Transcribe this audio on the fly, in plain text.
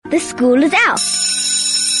the school is out.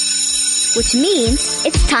 Which means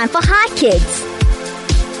it's time for Hi Kids.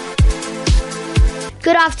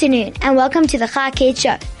 Good afternoon and welcome to the Hi Kids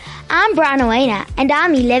Show. I'm Brianna Wayner and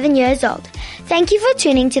I'm 11 years old. Thank you for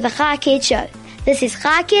tuning to the Hi Kids Show. This is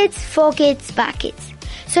Hi Kids, for kids, by kids.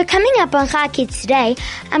 So coming up on Hi Kids today,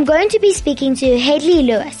 I'm going to be speaking to Hedly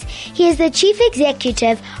Lewis. He is the Chief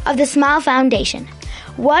Executive of the Smile Foundation.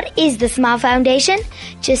 What is the Smile Foundation?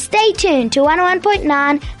 Just stay tuned to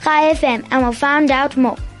 101.9 Chai FM and we'll find out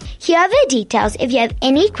more. Here are the details if you have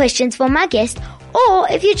any questions for my guest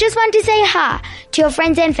or if you just want to say hi to your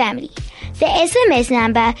friends and family. The SMS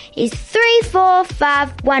number is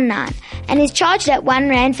 34519 and is charged at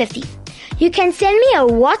R1.50. You can send me a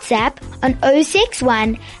WhatsApp on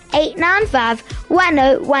 061 895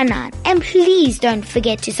 1019 and please don't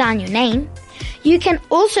forget to sign your name. You can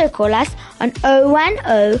also call us on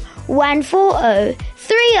 010 140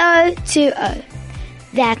 3020.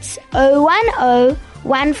 That's 010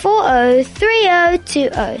 140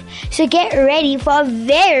 3020. So get ready for a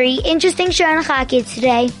very interesting show on Hi Kids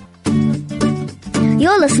today.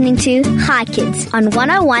 You're listening to Hi Kids on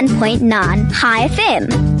 101.9 Hi FM.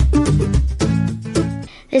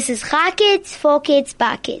 This is Hi Kids, for kids,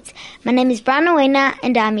 by kids. My name is Brianna Wayner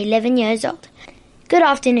and I'm 11 years old. Good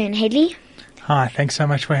afternoon, Hedly. Hi, thanks so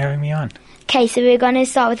much for having me on. Okay, so we're going to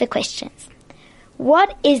start with the questions.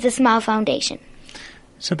 What is the Smile Foundation?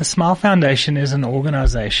 So the Smile Foundation is an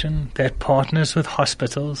organization that partners with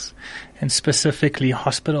hospitals, and specifically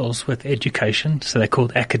hospitals with education, so they're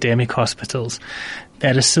called academic hospitals,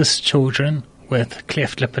 that assist children with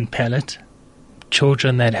cleft lip and palate,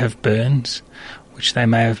 children that have burns, which they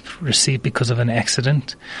may have received because of an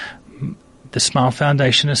accident. The Smile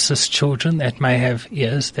Foundation assists children that may have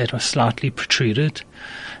ears that are slightly protruded,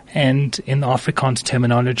 and in the Afrikaans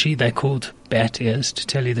terminology, they're called bat ears, to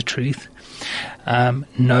tell you the truth.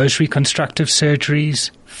 Nose reconstructive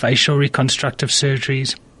surgeries, facial reconstructive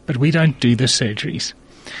surgeries, but we don't do the surgeries.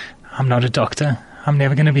 I'm not a doctor. I'm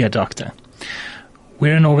never going to be a doctor.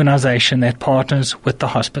 We're an organization that partners with the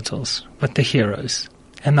hospitals, with the heroes.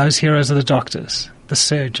 And those heroes are the doctors, the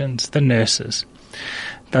surgeons, the nurses.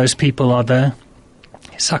 Those people are the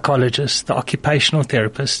psychologists, the occupational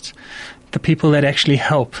therapists, the people that actually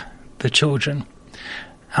help the children.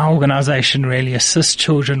 Our organization really assists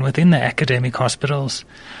children within the academic hospitals,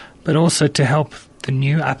 but also to help the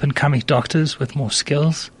new up-and-coming doctors with more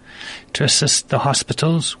skills, to assist the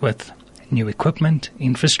hospitals with new equipment,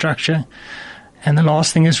 infrastructure, and the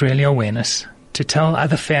last thing is really awareness, to tell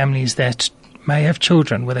other families that may have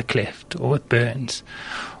children with a cleft or with burns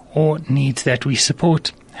or needs that we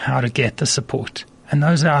support, how to get the support. And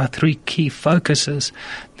those are our three key focuses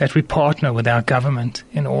that we partner with our government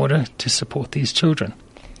in order to support these children.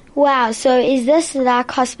 Wow, so is this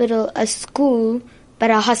like hospital a school,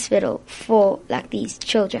 but a hospital for like these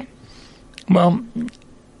children? Well,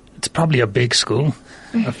 it's probably a big school,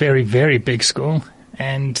 a very, very big school.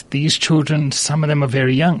 And these children, some of them are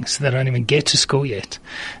very young, so they don't even get to school yet.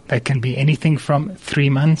 They can be anything from 3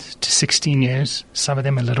 months to 16 years, some of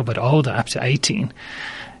them a little bit older, up to 18.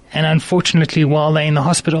 And unfortunately, while they're in the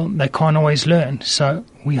hospital, they can't always learn. So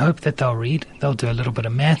we hope that they'll read, they'll do a little bit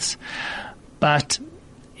of maths, but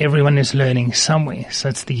everyone is learning somewhere, so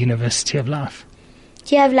it's the University of Life.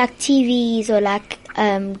 Do you have like TVs or like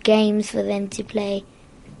games for them to play?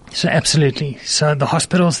 So absolutely. So the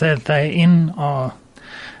hospitals that they're in are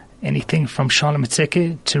anything from Charlotte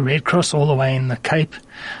Matseke to Red Cross all the way in the Cape.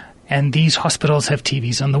 And these hospitals have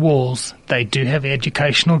TVs on the walls. They do have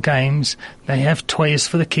educational games. They have toys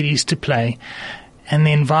for the kiddies to play. And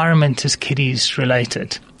the environment is kiddies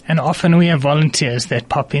related. And often we have volunteers that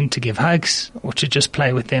pop in to give hugs or to just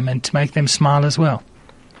play with them and to make them smile as well.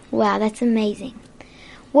 Wow, that's amazing.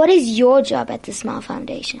 What is your job at the Smile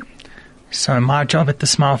Foundation? So my job at the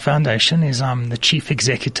Smile Foundation is I'm the Chief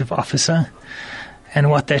Executive Officer. And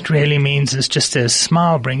what that really means is just as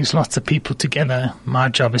Smile brings lots of people together, my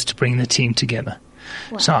job is to bring the team together.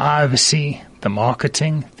 Wow. So I oversee the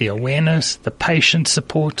marketing, the awareness, the patient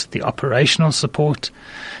support, the operational support,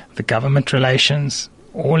 the government relations,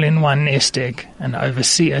 all in one nest egg, and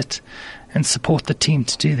oversee it and support the team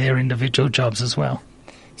to do their individual jobs as well.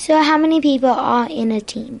 So how many people are in a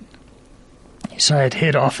team? So at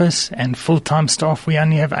head office and full-time staff, we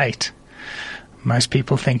only have 8. Most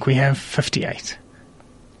people think we have 58.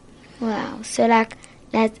 Wow. So like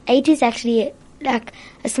that 8 is actually like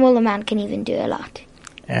a small amount can even do a lot.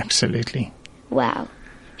 Absolutely. Wow.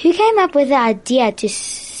 Who came up with the idea to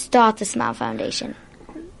start the Smile Foundation?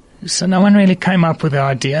 So no one really came up with the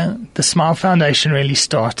idea. The Smile Foundation really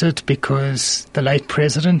started because the late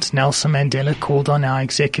President Nelson Mandela called on our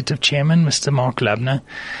executive chairman, Mr. Mark Lubner,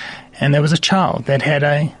 and there was a child that had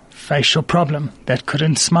a facial problem that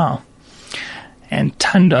couldn't smile. And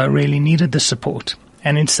Thando really needed the support.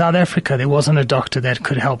 And in South Africa, there wasn't a doctor that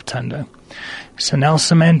could help Thando. So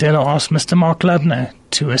Nelson Mandela asked Mr. Mark Lubner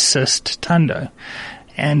to assist Thando.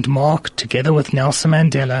 And Mark, together with Nelson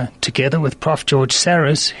Mandela, together with Prof. George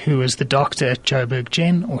Saris, who was the doctor at Joburg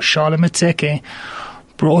Gen, or Charlotte Matseke,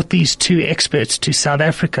 brought these two experts to South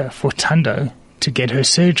Africa for Thando to get her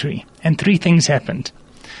surgery. And three things happened.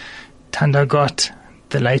 Thando got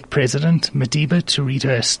the late President Madiba to read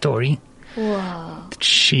her a story. Wow.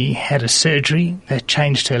 She had a surgery that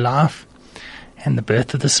changed her life, and the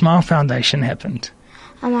birth of the Smile Foundation happened.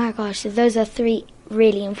 Oh my gosh, so those are three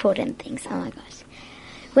really important things. Oh my gosh.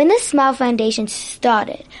 When the Smile Foundation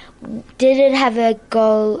started, did it have a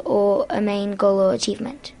goal or a main goal or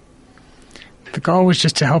achievement? The goal was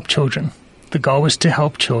just to help children. The goal was to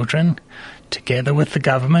help children, together with the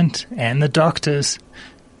government and the doctors,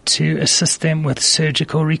 to assist them with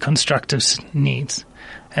surgical reconstructive needs.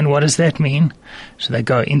 And what does that mean? So they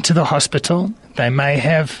go into the hospital. They may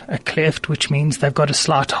have a cleft, which means they've got a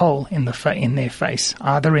slight hole in their face,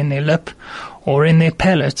 either in their lip or in their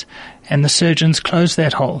palate, and the surgeons close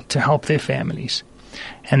that hole to help their families.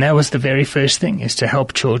 And that was the very first thing, is to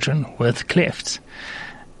help children with clefts.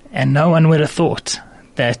 And no one would have thought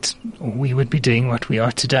that we would be doing what we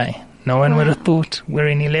are today. No one would have thought we're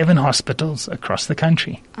in 11 hospitals across the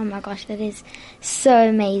country. Oh my gosh, that is so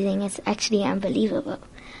amazing. It's actually unbelievable.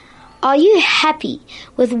 Are you happy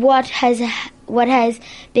with what has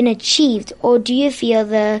been achieved, or do you feel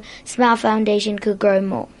the Smile Foundation could grow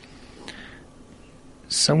more?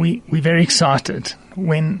 So we're very excited.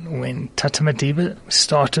 When Tata Madiba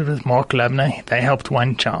started with Mark Lubner, they helped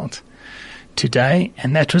one child. Today,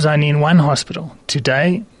 and that was only in one hospital.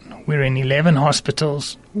 Today, we're in 11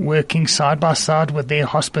 hospitals, working side by side with their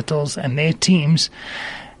hospitals and their teams,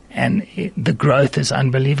 and the growth is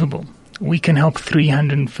unbelievable. We can help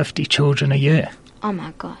 350 children a year. Oh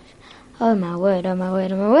my gosh. Oh my word, oh my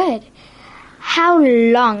word, oh my word. How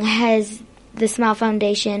long has the Smile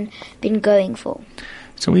Foundation been going for?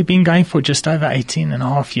 So we've been going for just over 18 and a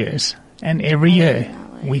half years. And every year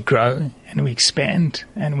we grow and we expand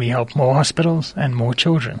and we help more hospitals and more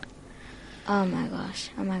children. Oh my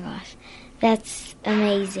gosh, oh my gosh. That's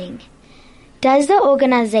amazing. Does the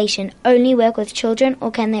organization only work with children,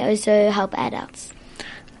 or can they also help adults?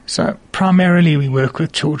 So primarily we work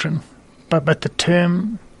with children, but the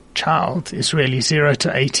term child is really 0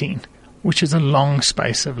 to 18, which is a long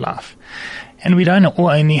space of life. And we don't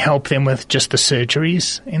only help them with just the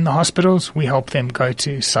surgeries in the hospitals. We help them go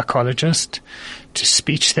to psychologists, to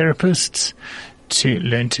speech therapists, to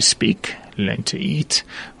learn to speak, learn to eat.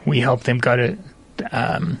 We help them go to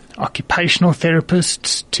occupational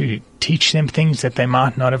therapists to teach them things that they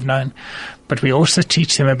might not have known. But we also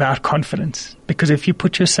teach them about confidence, because if you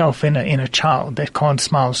put yourself in a child that can't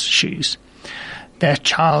smile's shoes, that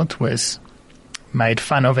child was made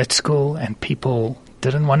fun of at school and people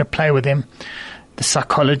didn't want to play with them. The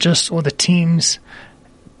psychologists or the teams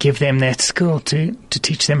give them that skill to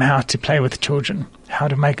teach them how to play with children, how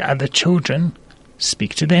to make other children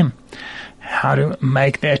speak to them, how to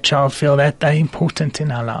make that child feel that they're important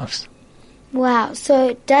in our lives. Wow,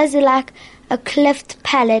 so does like a cleft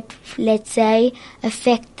palate, let's say,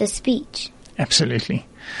 affect the speech? Absolutely.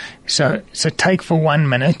 So take for 1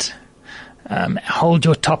 minute, hold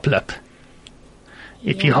your top lip.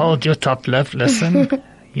 If you hold your top lip, listen,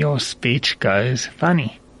 your speech goes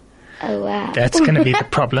funny. Oh, wow. That's going to be the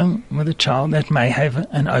problem with a child that may have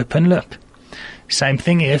an open lip. Same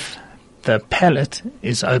thing if the palate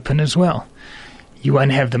is open as well. You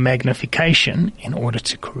won't have the magnification in order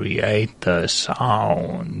to create the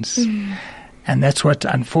sounds. And that's what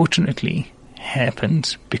unfortunately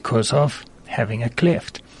happens because of having a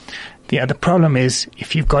cleft. The other problem is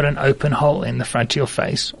if you've got an open hole in the front of your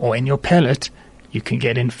face or in your palate, you can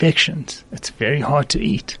get infections. It's very hard to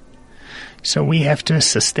eat. So we have to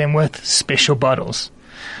assist them with special bottles.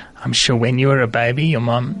 I'm sure when you were a baby, your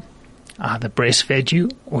mom either breastfed you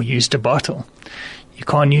or used a bottle. You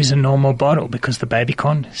can't use a normal bottle because the baby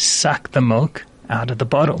can't suck the milk out of the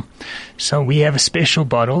bottle. So we have a special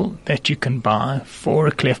bottle that you can buy for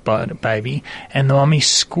a cleft baby, and the mommy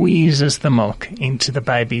squeezes the milk into the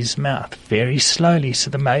baby's mouth very slowly so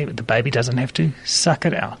the baby doesn't have to suck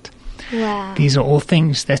it out. Wow. These are all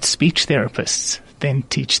things that speech therapists then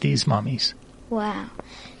teach these mommies. Wow.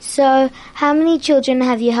 So how many children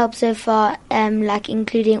have you helped so far, like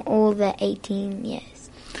including all the 18 years?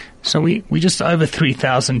 So we just over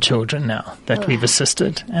 3,000 children now that we've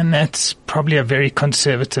assisted, and that's probably a very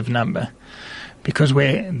conservative number, because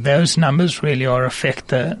where those numbers really are affect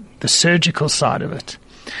the surgical side of it.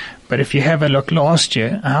 But if you have a look, last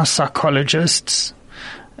year our psychologists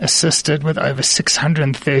assisted with over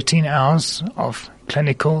 613 hours of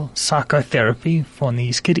clinical psychotherapy for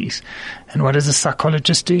these kiddies. And what does a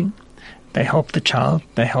psychologist do? They help the child,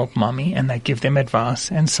 they help mommy, and they give them advice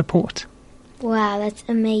and support. Wow, that's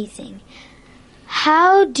amazing.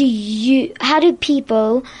 How do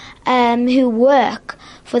people who work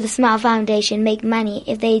for the Smile Foundation make money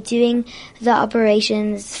if they're doing the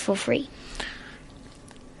operations for free?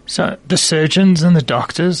 So the surgeons and the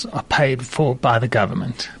doctors are paid for by the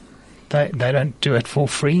government. They don't do it for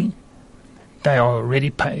free. They are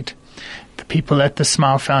already paid. The people at the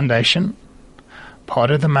Smile Foundation,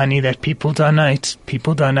 part of the money that people donate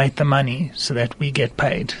the money so that we get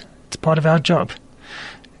paid. It's part of our job.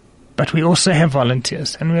 But we also have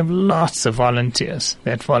volunteers, and we have lots of volunteers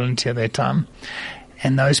that volunteer their time.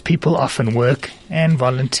 And those people often work and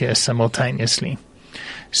volunteer simultaneously.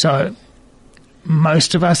 So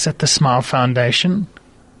most of us at the Smile Foundation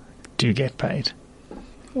do get paid.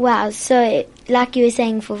 Wow, so like you were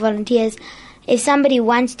saying, for volunteers, if somebody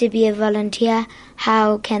wants to be a volunteer,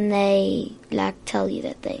 how can they tell you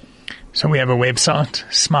that they... So we have a website,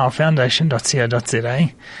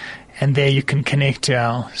 smilefoundation.co.za, and there you can connect to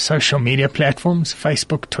our social media platforms,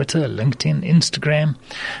 Facebook, Twitter, LinkedIn, Instagram,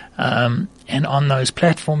 and on those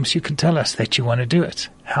platforms you can tell us that you want to do it,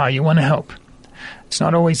 how you want to help. It's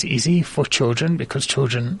not always easy for children, because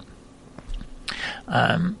children,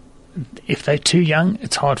 if they're too young,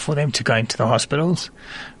 it's hard for them to go into the hospitals.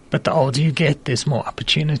 But the older you get, there's more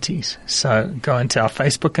opportunities. So go into our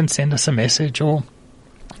Facebook and send us a message, or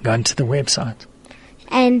go into the website.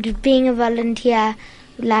 And being a volunteer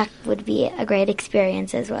would be a great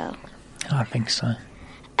experience as well. I think so.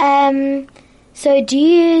 So do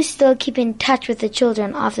you still keep in touch with the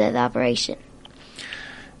children after the operation?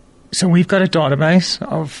 So we've got a database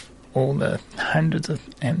of all the hundreds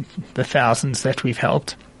and the thousands that we've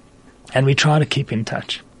helped, and we try to keep in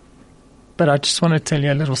touch. But I just want to tell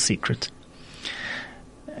you a little secret,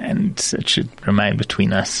 and it should remain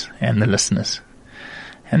between us and the listeners.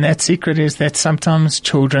 And that secret is that sometimes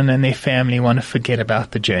children and their family want to forget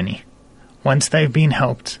about the journey. Once they've been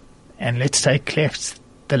helped, and let's say cleft,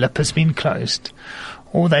 the lip has been closed,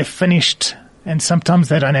 or they've finished, and sometimes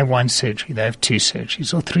they don't have one surgery, they have 2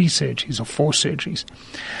 surgeries, or 3 surgeries, or 4 surgeries.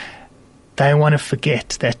 They want to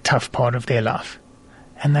forget that tough part of their life.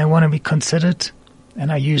 And they want to be considered, and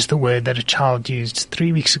I used the word that a child used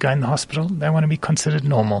 3 weeks ago in the hospital, they want to be considered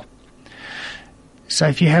normal. So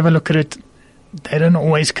if you have a look at it, they don't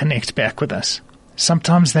always connect back with us.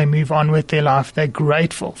 Sometimes they move on with their life. They're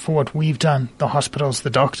grateful for what we've done, the hospitals, the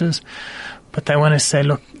doctors, but they want to say,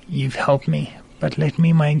 look, you've helped me, but let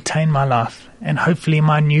me maintain my life, and hopefully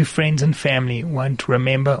my new friends and family won't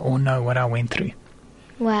remember or know what I went through.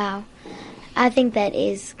 Wow. I think that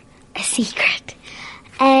is a secret.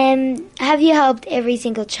 Have you helped every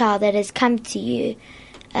single child that has come to you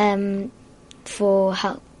for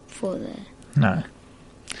help? No.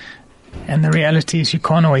 And the reality is you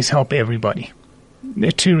can't always help everybody. There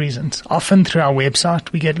are 2 reasons. Often through our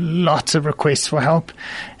website we get lots of requests for help,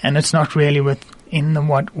 and it's not really within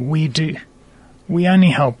what we do. We only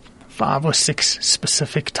help 5 or 6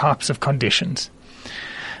 specific types of conditions.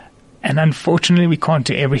 And unfortunately we can't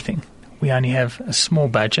do everything. We only have a small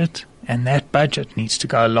budget, and that budget needs to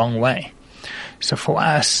go a long way. So for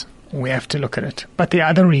us, we have to look at it. But there are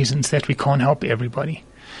other reasons that we can't help everybody.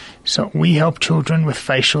 So we help children with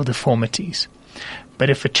facial deformities.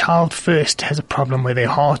 But if a child first has a problem with their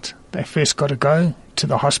heart, they first got to go to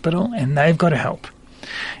the hospital, and they've got to help.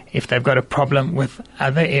 If they've got a problem with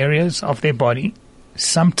other areas of their body,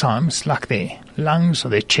 sometimes like their lungs or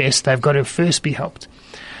their chest, they've got to first be helped.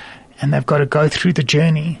 And they've got to go through the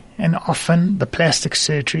journey, and often the plastic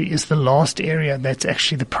surgery is the last area that's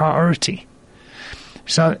actually the priority.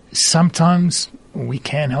 So sometimes we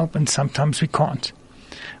can help and sometimes we can't.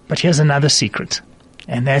 But here's another secret,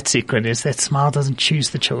 and that secret is that Smile doesn't choose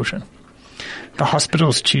the children. The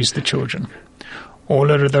hospitals choose the children.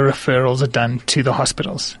 All of the referrals are done to the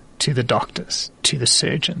hospitals, to the doctors, to the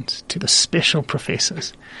surgeons, to the special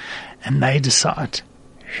professors, and they decide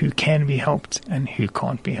who can be helped and who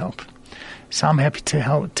can't be helped. So I'm happy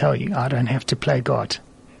to tell you I don't have to play God.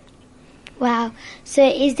 Wow. So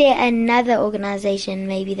is there another organization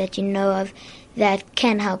maybe that you know of that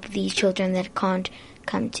can help these children that can't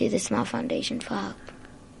come to the Smile Foundation for help?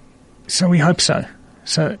 So we hope so.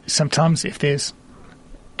 So sometimes if there's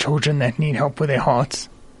children that need help with their hearts,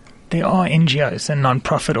 there are NGOs and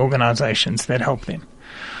non-profit organizations that help them,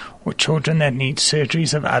 or children that need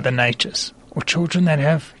surgeries of other natures, or children that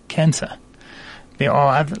have cancer. There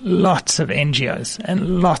are lots of NGOs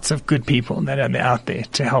and lots of good people that are out there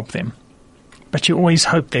to help them. But you always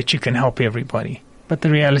hope that you can help everybody. But the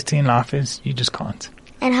reality in life is you just can't.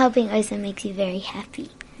 And helping also makes you very happy.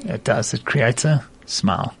 It does. It creates a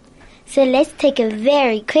smile. So let's take a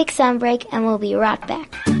very quick sound break and we'll be right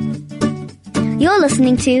back. You're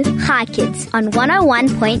listening to Hi Kids on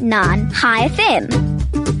 101.9 Hi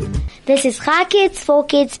FM. This is Hi Kids, for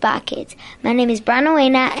Kids, by Kids. My name is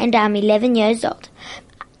Branowena and I'm 11 years old.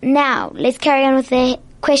 Now, let's carry on with the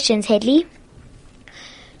questions, Hedly.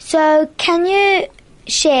 So, can you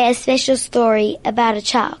share a special story about a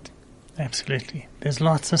child? Absolutely. There's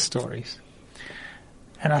lots of stories.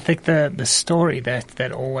 And I think the story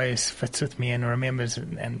that always fits with me and remembers,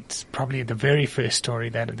 and probably the very first story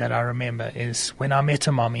that I remember, is when I met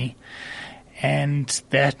a mommy, and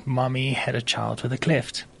that mommy had a child with a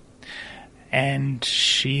cleft. And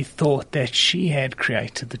she thought that she had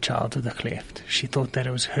created the child with a cleft. She thought that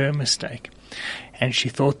it was her mistake. And she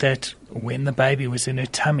thought that when the baby was in her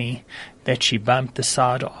tummy, that she bumped the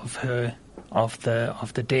side of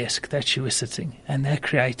the desk that she was sitting, and that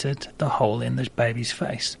created the hole in the baby's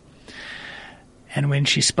face. And when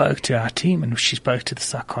she spoke to our team and she spoke to the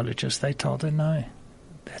psychologist, they told her, no,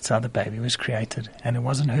 that's how the baby was created, and it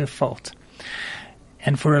wasn't her fault.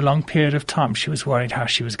 And for a long period of time, she was worried how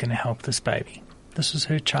she was going to help this baby. This was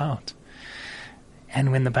her child.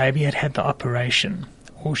 And when the baby had the operation,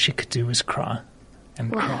 all she could do was cry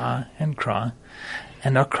and cry and cry.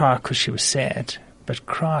 And not cry because she was sad, but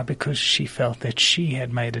cry because she felt that she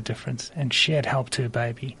had made a difference and she had helped her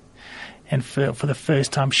baby. And for the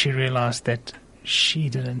first time, she realized that she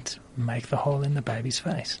didn't make the hole in the baby's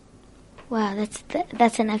face. Wow,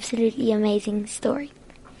 that's an absolutely amazing story.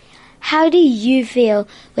 How do you feel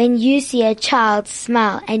when you see a child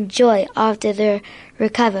smile and joy after they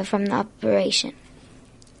recover from the operation?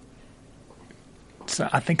 So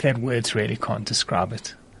I think that words really can't describe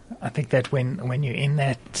it. I think that when you're in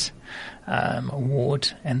that ward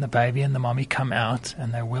and the baby and the mommy come out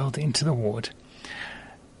and they're wheeled into the ward,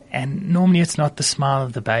 and normally it's not the smile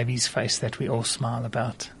of the baby's face that we all smile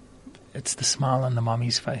about. It's the smile on the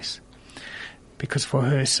mommy's face. Because for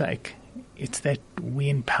her sake, it's that we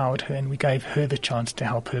empowered her and we gave her the chance to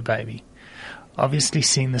help her baby. Obviously,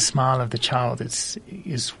 seeing the smile of the child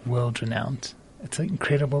is world-renowned. It's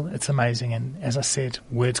incredible, it's amazing, and as I said,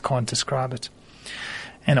 words can't describe it.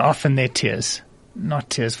 And often they're tears, not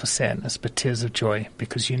tears for sadness, but tears of joy,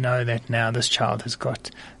 because you know that now this child has got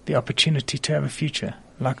the opportunity to have a future,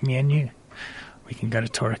 like me and you. We can go to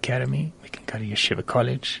Torah Academy, we can go to Yeshiva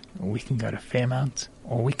College, or we can go to Fairmount,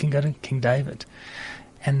 or we can go to King David.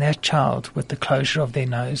 And that child, with the closure of their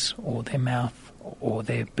nose or their mouth or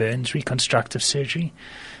their burns reconstructive surgery,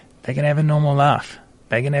 they're going to have a normal life.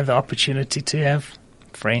 They're going to have the opportunity to have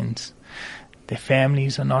friends. Their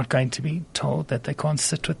families are not going to be told that they can't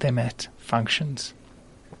sit with them at functions.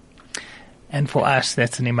 And for us,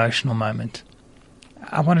 that's an emotional moment.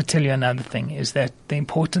 I want to tell you another thing, is that the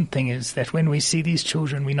important thing is that when we see these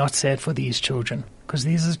children, we're not sad for these children, because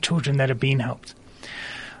these are children that have been helped.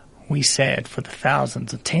 We're sad for the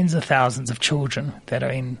thousands or tens of thousands of children that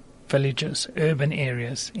are in villages, urban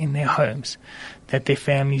areas, in their homes, that their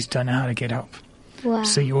families don't know how to get help. Wow.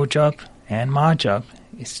 So your job and my job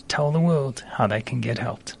is to tell the world how they can get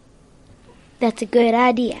helped. That's a good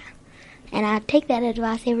idea. And I'll take that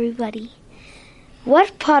advice, everybody.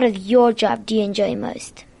 What part of your job do you enjoy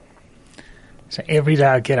most? So every day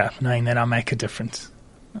I get up knowing that I make a difference.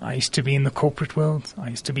 I used to be in the corporate world. I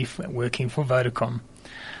used to be working for Vodacom.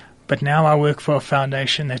 But now I work for a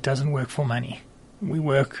foundation that doesn't work for money. We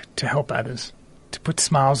work to help others, to put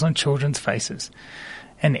smiles on children's faces.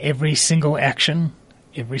 And every single action,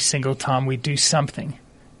 every single time we do something,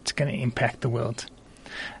 it's going to impact the world.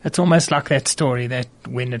 It's almost like that story that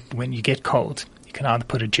when you get cold, you can either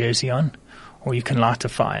put a jersey on or you can light a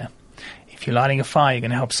fire. If you're lighting a fire, you're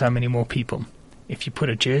going to help so many more people. If you put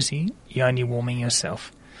a jersey, you're only warming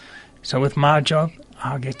yourself. So with my job,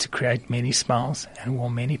 I get to create many smiles and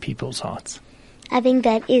warm many people's hearts. I think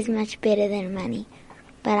that is much better than money.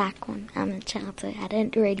 But I'm a child, so I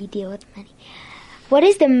don't really deal with money. What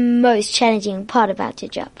is the most challenging part about your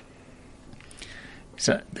job?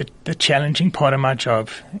 So the challenging part of my job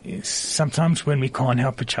is sometimes when we can't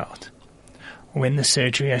help a child, or when the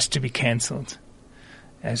surgery has to be cancelled.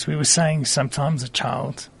 As we were saying, sometimes a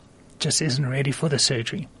child just isn't ready for the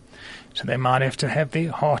surgery. So they might have to have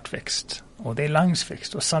their heart fixed, or their lungs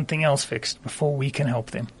fixed, or something else fixed before we can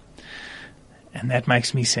help them. And that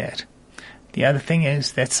makes me sad. The other thing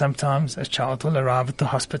is that sometimes a child will arrive at the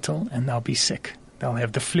hospital and they'll be sick. They'll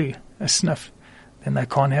have the flu, a sniff. Then they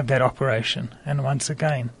can't have that operation. And once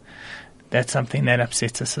again, that's something that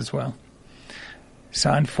upsets us as well.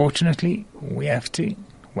 So unfortunately, we have to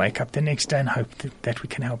wake up the next day and hope that we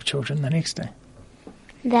can help children the next day.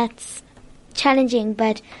 That's challenging,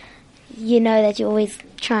 but you know that you're always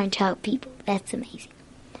trying to help people. That's amazing.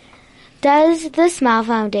 Does the Smile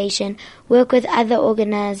Foundation work with other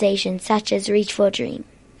organizations such as Reach for a Dream?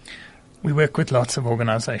 We work with lots of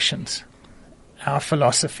organizations. Our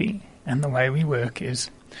philosophy and the way we work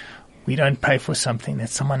is we don't pay for something that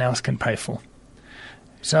someone else can pay for.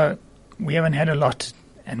 So we haven't had a lot,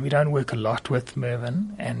 and we don't work a lot with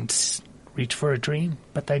Mervyn and Reach for a Dream,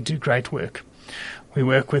 but they do great work. We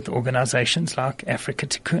work with organizations like Africa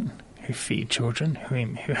Tikkun, who feed children,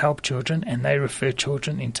 who help children, and they refer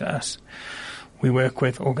children into us. We work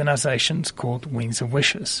with organizations called Wings of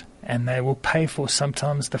Wishes, and they will pay for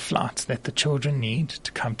sometimes the flights that the children need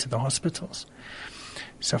to come to the hospitals.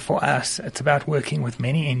 So for us, it's about working with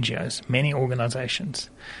many NGOs, many organizations.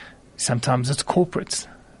 Sometimes it's corporates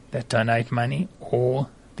that donate money, or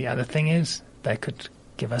the other thing is they could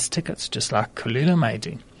give us tickets, just like Kulula may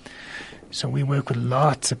do. So we work with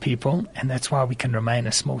lots of people, and that's why we can remain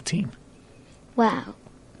a small team. Wow.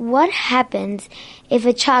 What happens if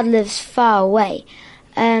a child lives far away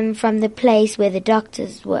from the place where the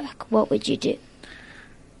doctors work? What would you do?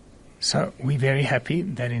 So we're very happy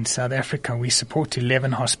that in South Africa we support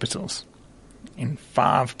 11 hospitals in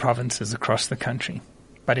 5 provinces across the country.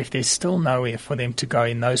 But if there's still nowhere for them to go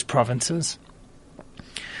in those provinces,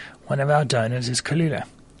 one of our donors is Kulula.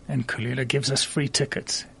 And Kulula gives us free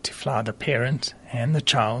tickets to fly the parent and the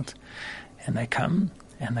child, and they come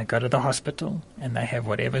and they go to the hospital and they have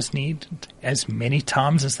whatever's needed as many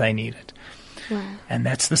times as they need it. Wow. And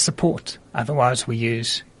that's the support. Otherwise we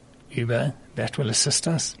use Uber, that will assist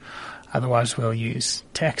us. Otherwise we'll use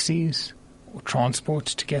taxis or transport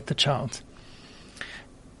to get the child.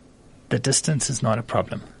 The distance is not a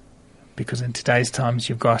problem, because in today's times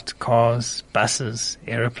you've got cars, buses,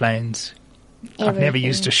 aeroplanes. I've never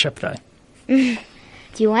used a ship though. Do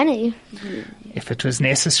you want to? If it was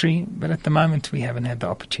necessary, but at the moment we haven't had the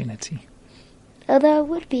opportunity. Although it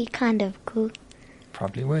would be kind of cool.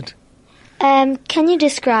 Probably would. Can you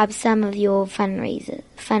describe some of your fundraisers?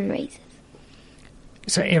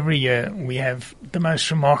 So every year we have the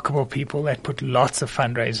most remarkable people that put lots of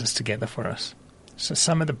fundraisers together for us. So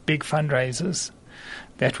some of the big fundraisers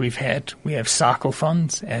that we've had, we have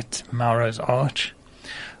cycle-thons at Melrose Arch,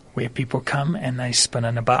 where people come and they spin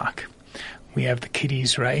on a bike. We have the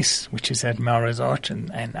Kiddies Race, which is at Melrose Arch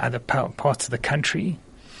and other parts of the country.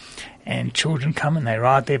 And children come and they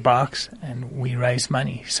ride their bikes and we raise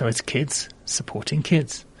money. So it's kids supporting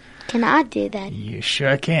kids. Can I do that? You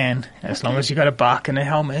sure can. As long as you got a bike and a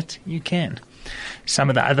helmet, you can. Some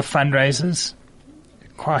of the other fundraisers,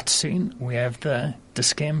 quite soon, we have the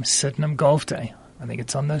Dischem Sydenham Golf Day. I think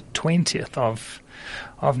it's on the 20th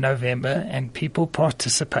of November, and people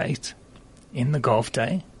participate in the golf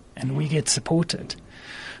day, and we get supported.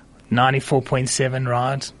 94.7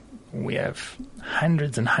 rides. We have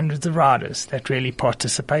hundreds and hundreds of riders that really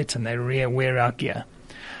participate, and they wear our gear.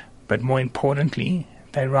 But more importantly,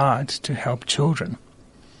 they ride to help children.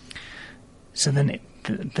 So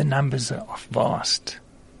the numbers are vast.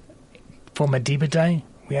 For Madiba Day,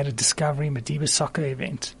 we had a Discovery Madiba soccer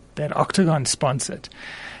event that Octagon sponsored.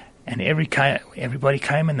 And everybody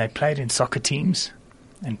came and they played in soccer teams,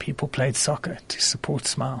 and people played soccer to support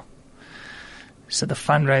Smile. So the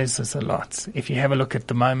fundraisers are lots. If you have a look at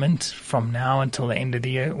the moment, from now until the end of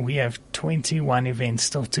the year, we have 21 events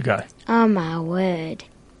still to go. Oh my word.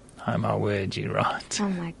 Oh my word, you're right. Oh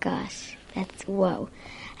my gosh, that's whoa.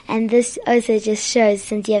 And this also just shows,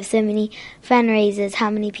 since you have so many fundraisers, how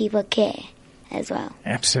many people care as well.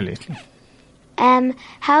 Absolutely.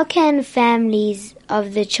 How can families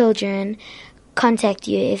of the children contact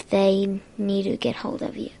you if they need to get hold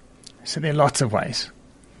of you? So there are lots of ways.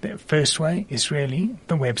 The first way is really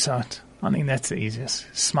the website. I think that's the easiest.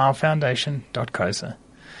 smilefoundation.co.za.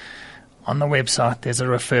 On the website, there's a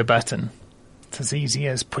refer button. It's as easy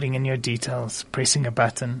as putting in your details, pressing a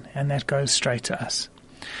button, and that goes straight to us.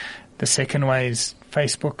 The second way is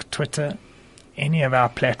Facebook, Twitter. Any of our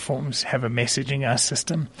platforms have a messaging us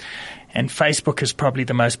system, and Facebook is probably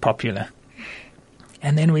the most popular.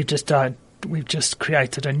 And then we've just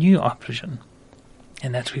created a new option,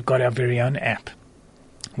 and that's we've got our very own app,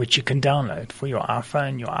 which you can download for your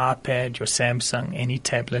iPhone, your iPad, your Samsung, any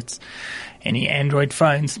tablets, any Android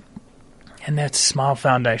phones. And that's Smile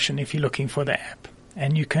Foundation if you're looking for the app.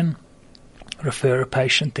 And you can refer a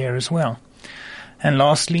patient there as well. And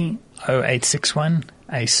lastly, 0861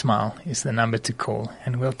 A-SMILE is the number to call,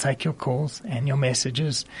 and we'll take your calls and your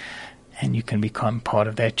messages, and you can become part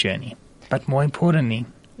of that journey. But more importantly,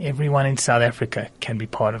 everyone in South Africa can be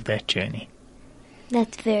part of that journey.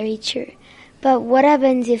 That's very true. But what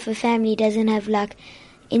happens if a family doesn't have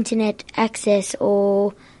internet access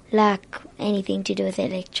or anything to do with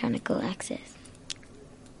electronic access?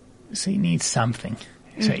 So you need something.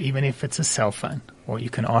 So even if it's a cell phone, or you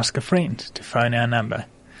can ask a friend to phone our number,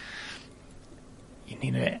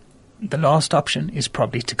 the last option is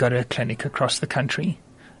probably to go to a clinic across the country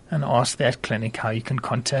and ask that clinic how you can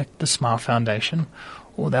contact the Smile Foundation,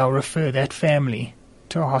 or they'll refer that family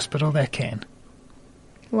to a hospital that can.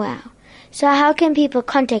 Wow. So how can people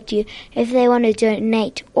contact you if they want to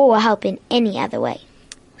donate or help in any other way?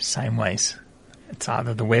 Same ways. It's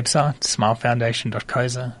either the website,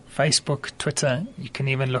 smilefoundation.co.za, Facebook, Twitter. You can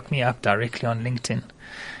even look me up directly on LinkedIn.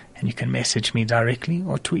 And you can message me directly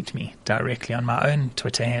or tweet me directly on my own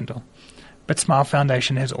Twitter handle. But Smile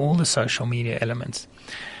Foundation has all the social media elements.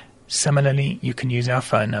 Similarly, you can use our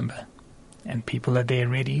phone number. And people are there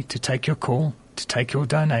ready to take your call, to take your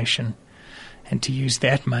donation, and to use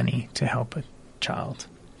that money to help a child.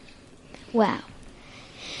 Wow.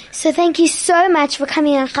 So thank you so much for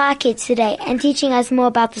coming on Chai Kids today and teaching us more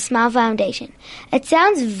about the Smile Foundation. It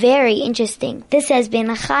sounds very interesting. This has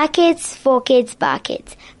been Chai Kids, for Kids, by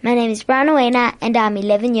Kids. My name is Brana and I'm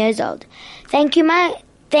 11 years old. Thank you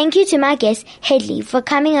to my guest, Hedly, for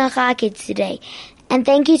coming on Chai Kids today. And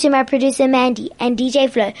thank you to my producer, Mandy, and DJ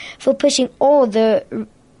Flo for pushing all the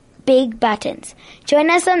big buttons. Join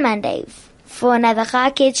us on Monday for another Chai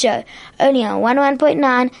Kids show, only on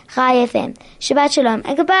 101.9 Chai FM. Shabbat Shalom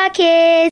and goodbye, kids!